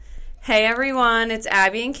Hey everyone, it's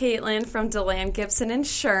Abby and Caitlin from DeLand Gibson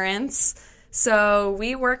Insurance. So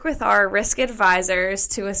we work with our risk advisors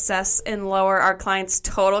to assess and lower our clients'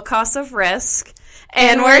 total cost of risk.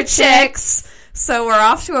 And we're chicks! So we're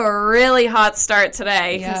off to a really hot start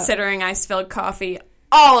today, considering I spilled coffee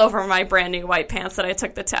all over my brand new white pants that I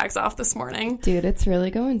took the tags off this morning. Dude, it's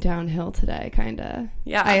really going downhill today, kind of.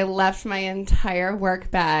 Yeah. I left my entire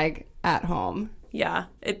work bag at home. Yeah,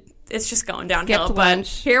 it's just going downhill. Skipped but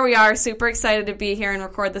lunch. Here we are, super excited to be here and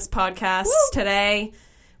record this podcast today.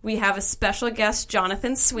 We have a special guest,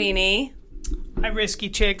 Jonathan Sweeney. Hi, Risky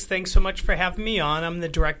Chicks. Thanks so much for having me on. I'm the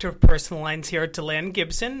Director of Personal Lines here at DeLand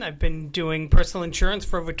Gibson. I've been doing personal insurance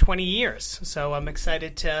for over 20 years, so I'm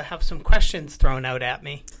excited to have some questions thrown out at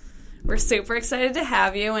me. We're super excited to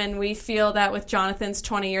have you, and we feel that with Jonathan's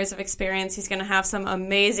 20 years of experience, he's going to have some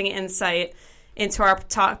amazing insight into our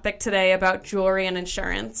topic today about jewelry and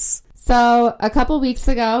insurance. So a couple weeks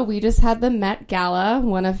ago, we just had the Met Gala,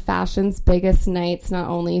 one of fashion's biggest nights, not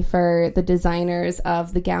only for the designers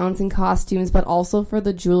of the gowns and costumes, but also for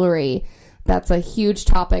the jewelry. That's a huge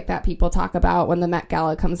topic that people talk about when the Met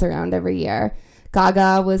Gala comes around every year.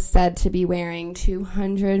 Gaga was said to be wearing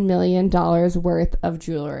 $200 million worth of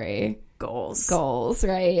jewelry. Goals,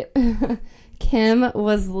 right? Kim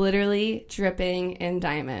was literally dripping in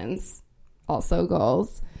diamonds. Also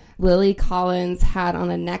goals. Lily Collins had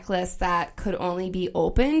on a necklace that could only be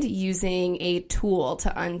opened using a tool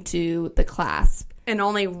to undo the clasp. And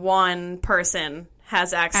only one person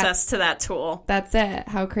has access to that tool. That's it.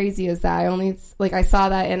 How crazy is that? I saw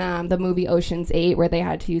that in the movie Ocean's 8 where they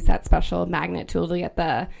had to use that special magnet tool to get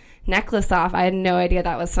the necklace off. I had no idea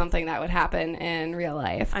that was something that would happen in real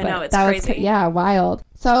life. I know, it's crazy. Wild.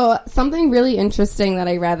 So something really interesting that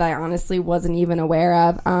I read that I honestly wasn't even aware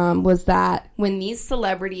of was that when these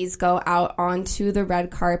celebrities go out onto the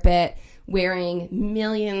red carpet wearing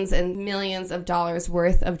millions and millions of dollars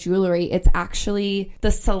worth of jewelry, it's actually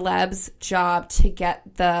the celeb's job to get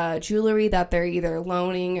the jewelry that they're either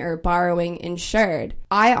loaning or borrowing insured.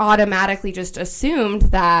 I automatically just assumed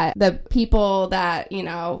that the people that,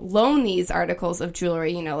 loan these articles of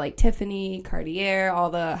jewelry, like Tiffany, Cartier,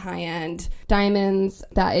 all the high-end diamonds,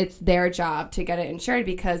 that it's their job to get it insured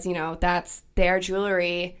because, that's their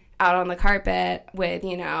jewelry out on the carpet with,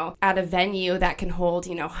 at a venue that can hold,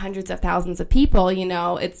 hundreds of thousands of people,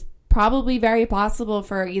 it's probably very possible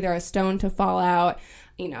for either a stone to fall out,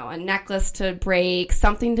 a necklace to break,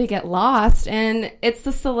 something to get lost, and it's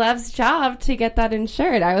the celeb's job to get that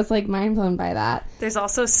insured. I was mind blown by that. There's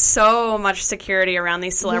also so much security around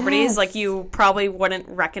these celebrities. Yes. You probably wouldn't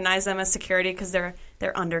recognize them as security because they're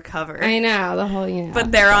undercover. I know, the whole,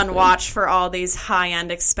 But they're on watch for all these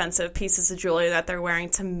high-end, expensive pieces of jewelry that they're wearing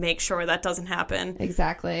to make sure that doesn't happen.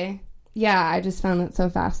 Exactly. Yeah, I just found it so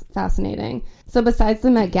fascinating. So besides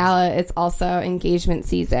the Met Gala, it's also engagement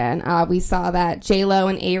season. We saw that J-Lo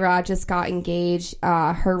and A-Rod just got engaged.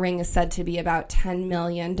 Her ring is said to be about $10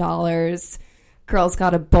 million. Girl's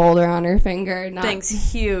got a boulder on her finger.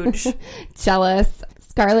 Thing's huge. Jealous.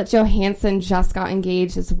 Scarlett Johansson just got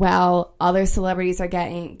engaged as well. Other celebrities are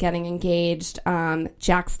getting engaged.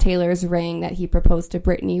 Jax Taylor's ring that he proposed to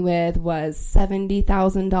Britney with was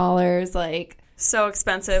 $70,000. So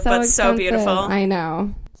expensive, but so beautiful. I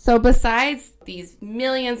know. So besides these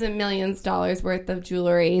millions and millions of dollars worth of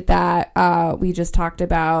jewelry that we just talked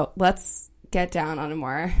about, let's get down on a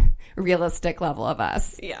more realistic level of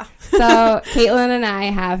us. Yeah. So Caitlin and I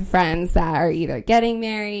have friends that are either getting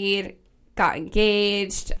married, got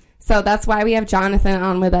engaged. So that's why we have Jonathan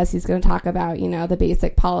on with us. He's going to talk about, the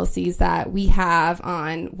basic policies that we have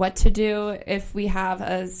on what to do if we have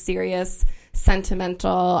a serious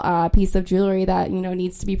sentimental piece of jewelry that,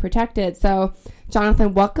 needs to be protected. So,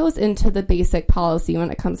 Jonathan, what goes into the basic policy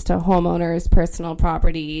when it comes to homeowners, personal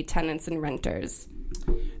property, tenants, and renters?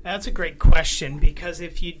 That's a great question because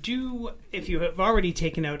if you have already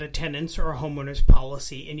taken out a tenant's or a homeowner's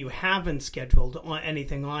policy and you haven't scheduled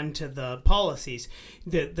anything onto the policies,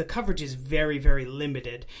 the coverage is very, very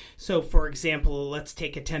limited. So, for example, let's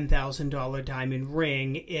take a $10,000 diamond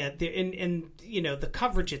ring, and the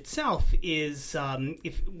coverage itself is,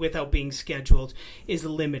 if without being scheduled, is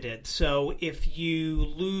limited. So, if you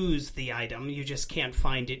lose the item, you just can't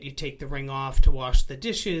find it. You take the ring off to wash the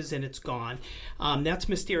dishes, and it's gone. That's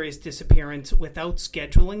mysterious disappearance without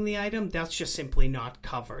scheduling the item. That's just simply not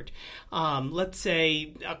covered. Let's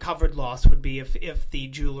say a covered loss would be if the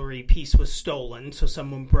jewelry piece was stolen. So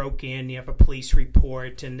someone broke in, you have a police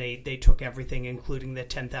report, and they took everything, including the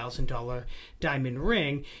 $10,000 diamond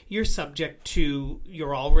ring. You're subject to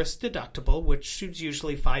your all-risk deductible, which is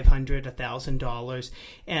usually $500, $1,000,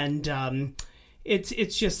 and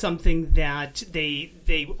It's just something that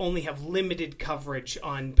they only have limited coverage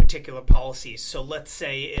on particular policies. So let's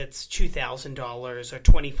say it's $2,000 or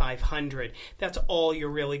 $2,500. That's all you're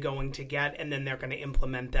really going to get, and then they're going to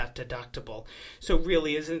implement that deductible. So it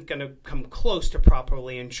really isn't going to come close to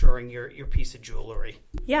properly insuring your piece of jewelry.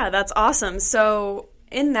 Yeah, that's awesome. So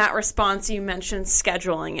in that response, you mentioned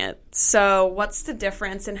scheduling it. So what's the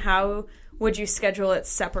difference, and how would you schedule it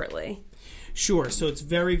separately? Sure. So it's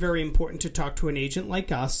very, very important to talk to an agent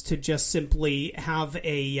like us to just simply have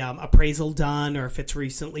a appraisal done, or if it's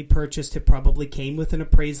recently purchased, it probably came with an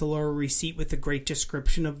appraisal or a receipt with a great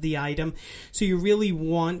description of the item. So you really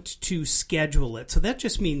want to schedule it. So that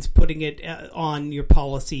just means putting it on your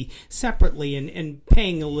policy separately and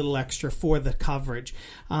paying a little extra for the coverage.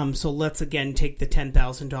 So let's again take the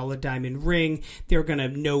 $10,000 diamond ring. They're going to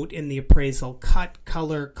note in the appraisal cut,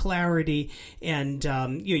 color, clarity, and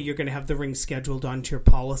you're going to have the ring scheduled onto your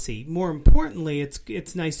policy. More importantly,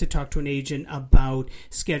 it's nice to talk to an agent about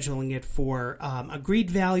scheduling it for agreed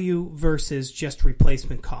value versus just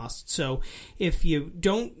replacement cost. So if you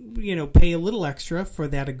don't, pay a little extra for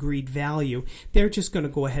that agreed value, they're just going to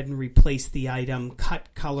go ahead and replace the item, cut,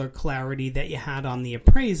 color, clarity that you had on the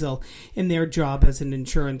appraisal, and their job as an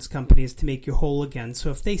insurance company is to make you whole again. So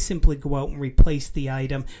if they simply go out and replace the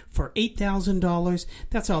item for $8,000,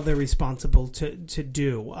 that's all they're responsible to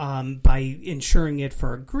do. By insuring it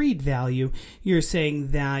for agreed value, you're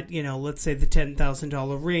saying that, let's say the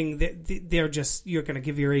 $10,000 ring, you're going to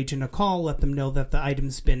give your agent a call, let them know that the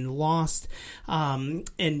item's been lost, and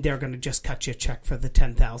they're going to just cut you a check for the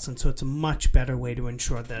 $10,000. So it's a much better way to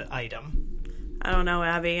insure the item. I don't know,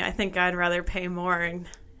 Abby. I think I'd rather pay more and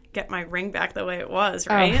get my ring back the way it was,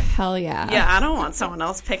 right? Oh, hell yeah. Yeah, I don't want someone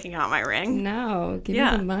else picking out my ring. No, give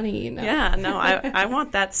me the money. No. Yeah, no, I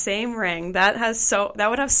want that same ring. That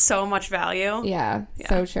would have so much value. Yeah,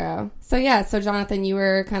 so true. So Jonathan, you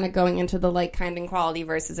were kind of going into the like, kind, and quality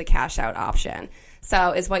versus a cash out option.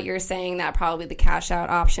 So is what you're saying that probably the cash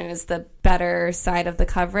out option is the better side of the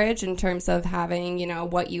coverage in terms of having,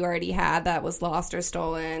 what you already had that was lost or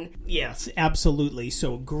stolen? Yes, absolutely.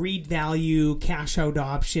 So agreed value, cash out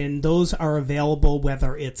option, those are available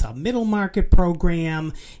whether it's a middle market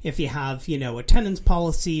program, if you have, a tenant's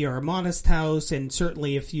policy or a modest house, and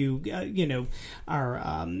certainly if you, are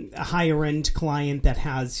a higher end client that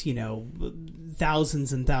has,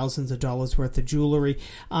 thousands and thousands of dollars worth of jewelry,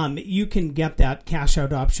 you can get that cash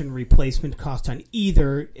out option replacement cost on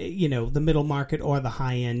either, the middle market or the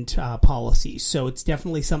high end policies. So it's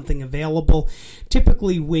definitely something available.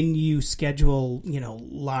 Typically when you schedule,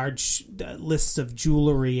 large lists of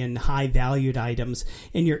jewelry and high valued items,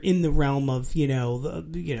 and you're in the realm of,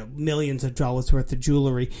 millions of dollars worth of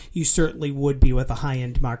jewelry, you certainly would be with a high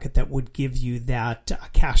end market that would give you that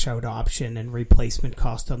cash out option and replacement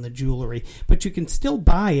cost on the jewelry. But you can still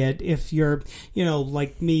buy it if you're,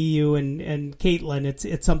 like me, you and Caitlin,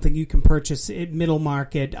 it's something you can purchase at middle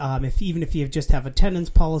market. Even if you just have a tenant's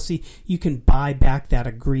policy, you can buy back that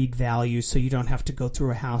agreed value, so you don't have to go through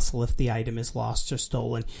a hassle if the item is lost or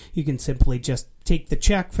stolen. You can simply just take the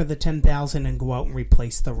check for the $10,000 and go out and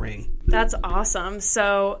replace the ring. That's awesome.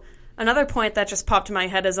 So another point that just popped in my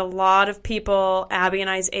head is a lot of people Abby and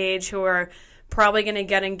I's age who are probably going to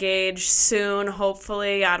get engaged soon,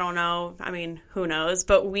 hopefully. I don't know. I mean, who knows?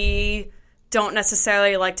 But we don't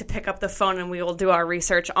necessarily like to pick up the phone, and we will do our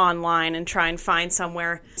research online and try and find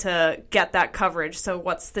somewhere to get that coverage. So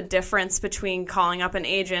what's the difference between calling up an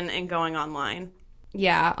agent and going online?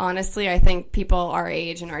 Yeah, honestly, I think people our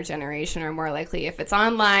age and our generation are more likely, if it's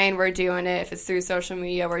online, we're doing it. If it's through social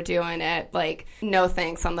media, we're doing it. Like, no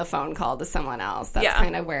thanks on the phone call to someone else. That's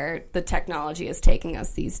kind of where the technology is taking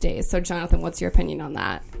us these days. So, Jonathan, what's your opinion on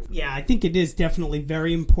that? Yeah, I think it is definitely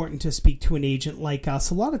very important to speak to an agent like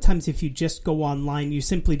us. A lot of times if you just go online, you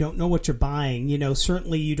simply don't know what you're buying.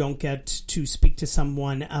 Certainly you don't get to speak to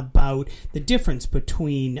someone about the difference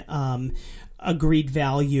between agreed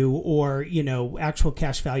value or, actual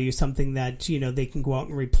cash value, something that, they can go out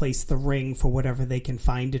and replace the ring for whatever they can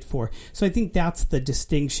find it for. So I think that's the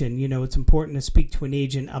distinction. It's important to speak to an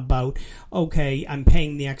agent about, okay, I'm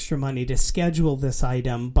paying the extra money to schedule this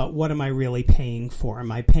item, but what am I really paying for?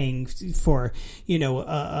 Am I paying for,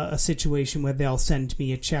 a situation where they'll send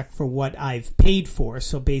me a check for what I've paid for?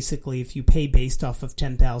 So basically, if you pay based off of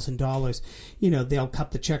 $10,000, they'll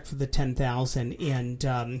cut the check for the $10,000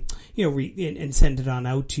 and, and send it on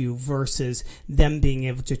out to you, versus them being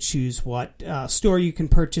able to choose what store you can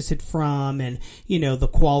purchase it from, and the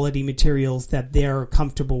quality materials that they're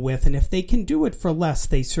comfortable with. And if they can do it for less,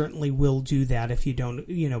 they certainly will do that if you don't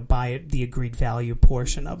buy it, the agreed value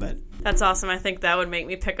portion of it. That's awesome. I think that would make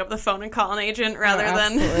me pick up the phone and call an agent rather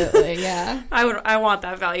than absolutely, yeah. I want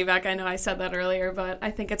that value back. I know I said that earlier, but I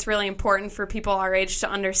think it's really important for people our age to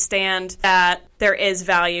understand that there is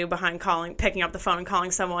value behind picking up the phone and calling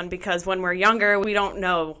someone, because when we're younger, we don't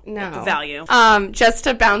know the value. Just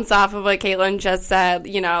to bounce off of what Caitlin just said,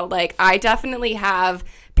 I definitely have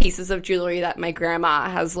pieces of jewelry that my grandma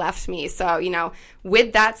has left me. So,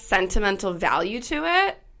 with that sentimental value to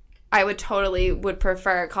it, I would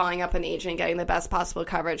prefer calling up an agent, getting the best possible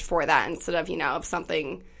coverage for that, instead of, if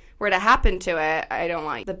something were to happen to it, I don't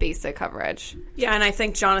want the basic coverage. Yeah, and I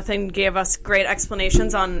think Jonathan gave us great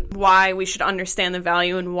explanations on why we should understand the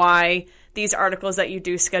value and why these articles that you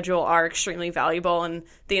do schedule are extremely valuable, and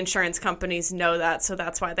the insurance companies know that, so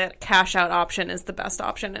that's why that cash out option is the best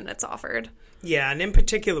option and it's offered. Yeah, and in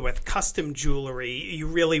particular with custom jewelry, you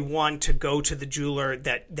really want to go to the jeweler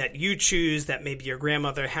that you choose, that maybe your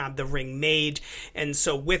grandmother had the ring made. And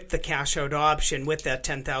so with the cash out option, with that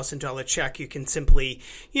 $10,000 check, you can simply,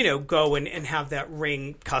 go and have that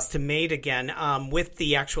ring custom made again. With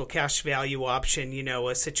the actual cash value option,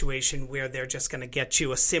 a situation where they're just going to get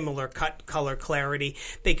you a similar cut, color, clarity,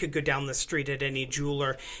 they could go down the street at any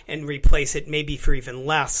jeweler and replace it maybe for even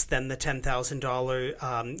less than the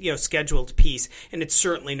 $10,000, scheduled piece. And it's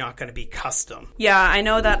certainly not going to be custom. Yeah, I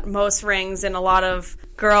know that most rings and a lot of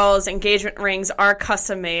girls' engagement rings are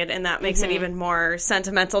custom made, and that makes it even more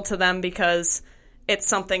sentimental to them, because it's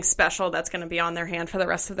something special that's going to be on their hand for the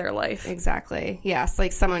rest of their life. Exactly. Yes,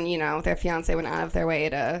 like someone, their fiance went out of their way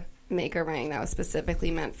to make a ring that was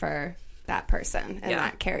specifically meant for that person, and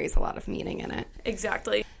that carries a lot of meaning in it.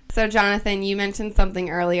 Exactly. So, Jonathan, you mentioned something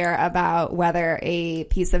earlier about whether a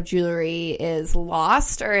piece of jewelry is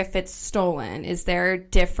lost or if it's stolen. Is there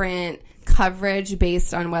different coverage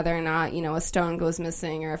based on whether or not, a stone goes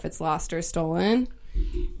missing or if it's lost or stolen?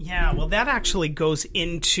 Yeah, well, that actually goes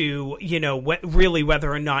into, really whether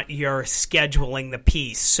or not you're scheduling the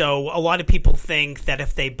piece. So a lot of people think that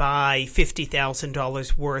if they buy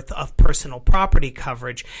 $50,000 worth of personal property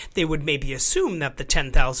coverage, they would maybe assume that the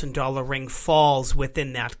 $10,000 ring falls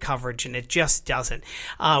within that coverage, and it just doesn't.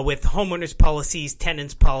 With homeowners policies,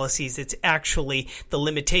 tenants policies, it's actually, the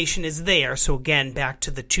limitation is there. So again, back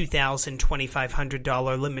to the $2,000,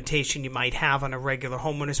 $2,500 limitation you might have on a regular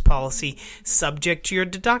homeowners policy, subject to your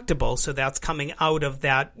deductible. So that's coming out of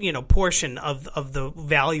that, portion of the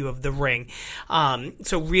value of the ring.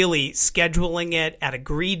 So really scheduling it at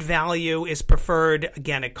agreed value is preferred.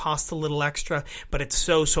 Again, it costs a little extra, but it's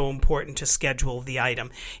so important to schedule the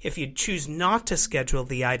item. If you choose not to schedule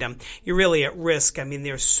the item, you're really at risk. I mean,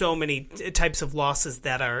 there's so many types of losses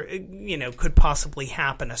that are, could possibly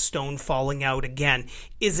happen. A stone falling out, again,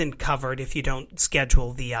 isn't covered if you don't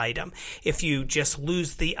schedule the item. If you just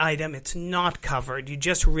lose the item, it's not covered. You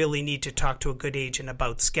just really need to talk to a good agent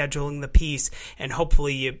about scheduling the piece, and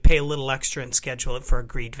hopefully you pay a little extra and schedule it for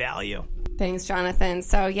agreed value. Thanks, Jonathan.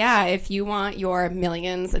 So yeah, if you want your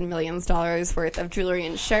millions and millions dollars worth of jewelry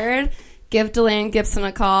insured, give DeLanne Gibson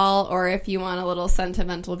a call. Or if you want a little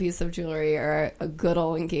sentimental piece of jewelry or a good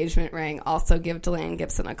old engagement ring, also give DeLanne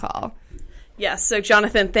Gibson a call. Yes, so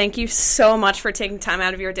Jonathan, thank you so much for taking time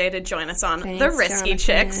out of your day to join us on The Risky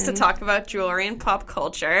Chicks to talk about jewelry and pop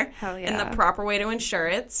culture and the proper way to insure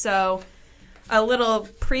it. So a little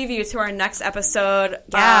preview to our next episode.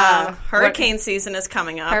 Hurricane season is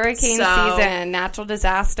coming up. Hurricane season, natural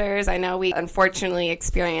disasters. I know we unfortunately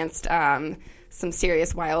experienced some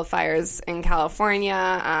serious wildfires in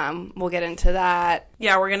California. We'll get into that.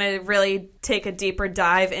 Yeah, we're going to really take a deeper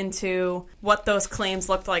dive into what those claims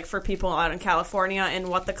looked like for people out in California and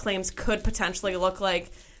what the claims could potentially look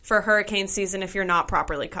like for hurricane season if you're not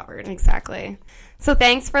properly covered. Exactly. So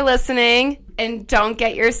thanks for listening, and don't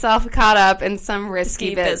get yourself caught up in some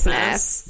risky business.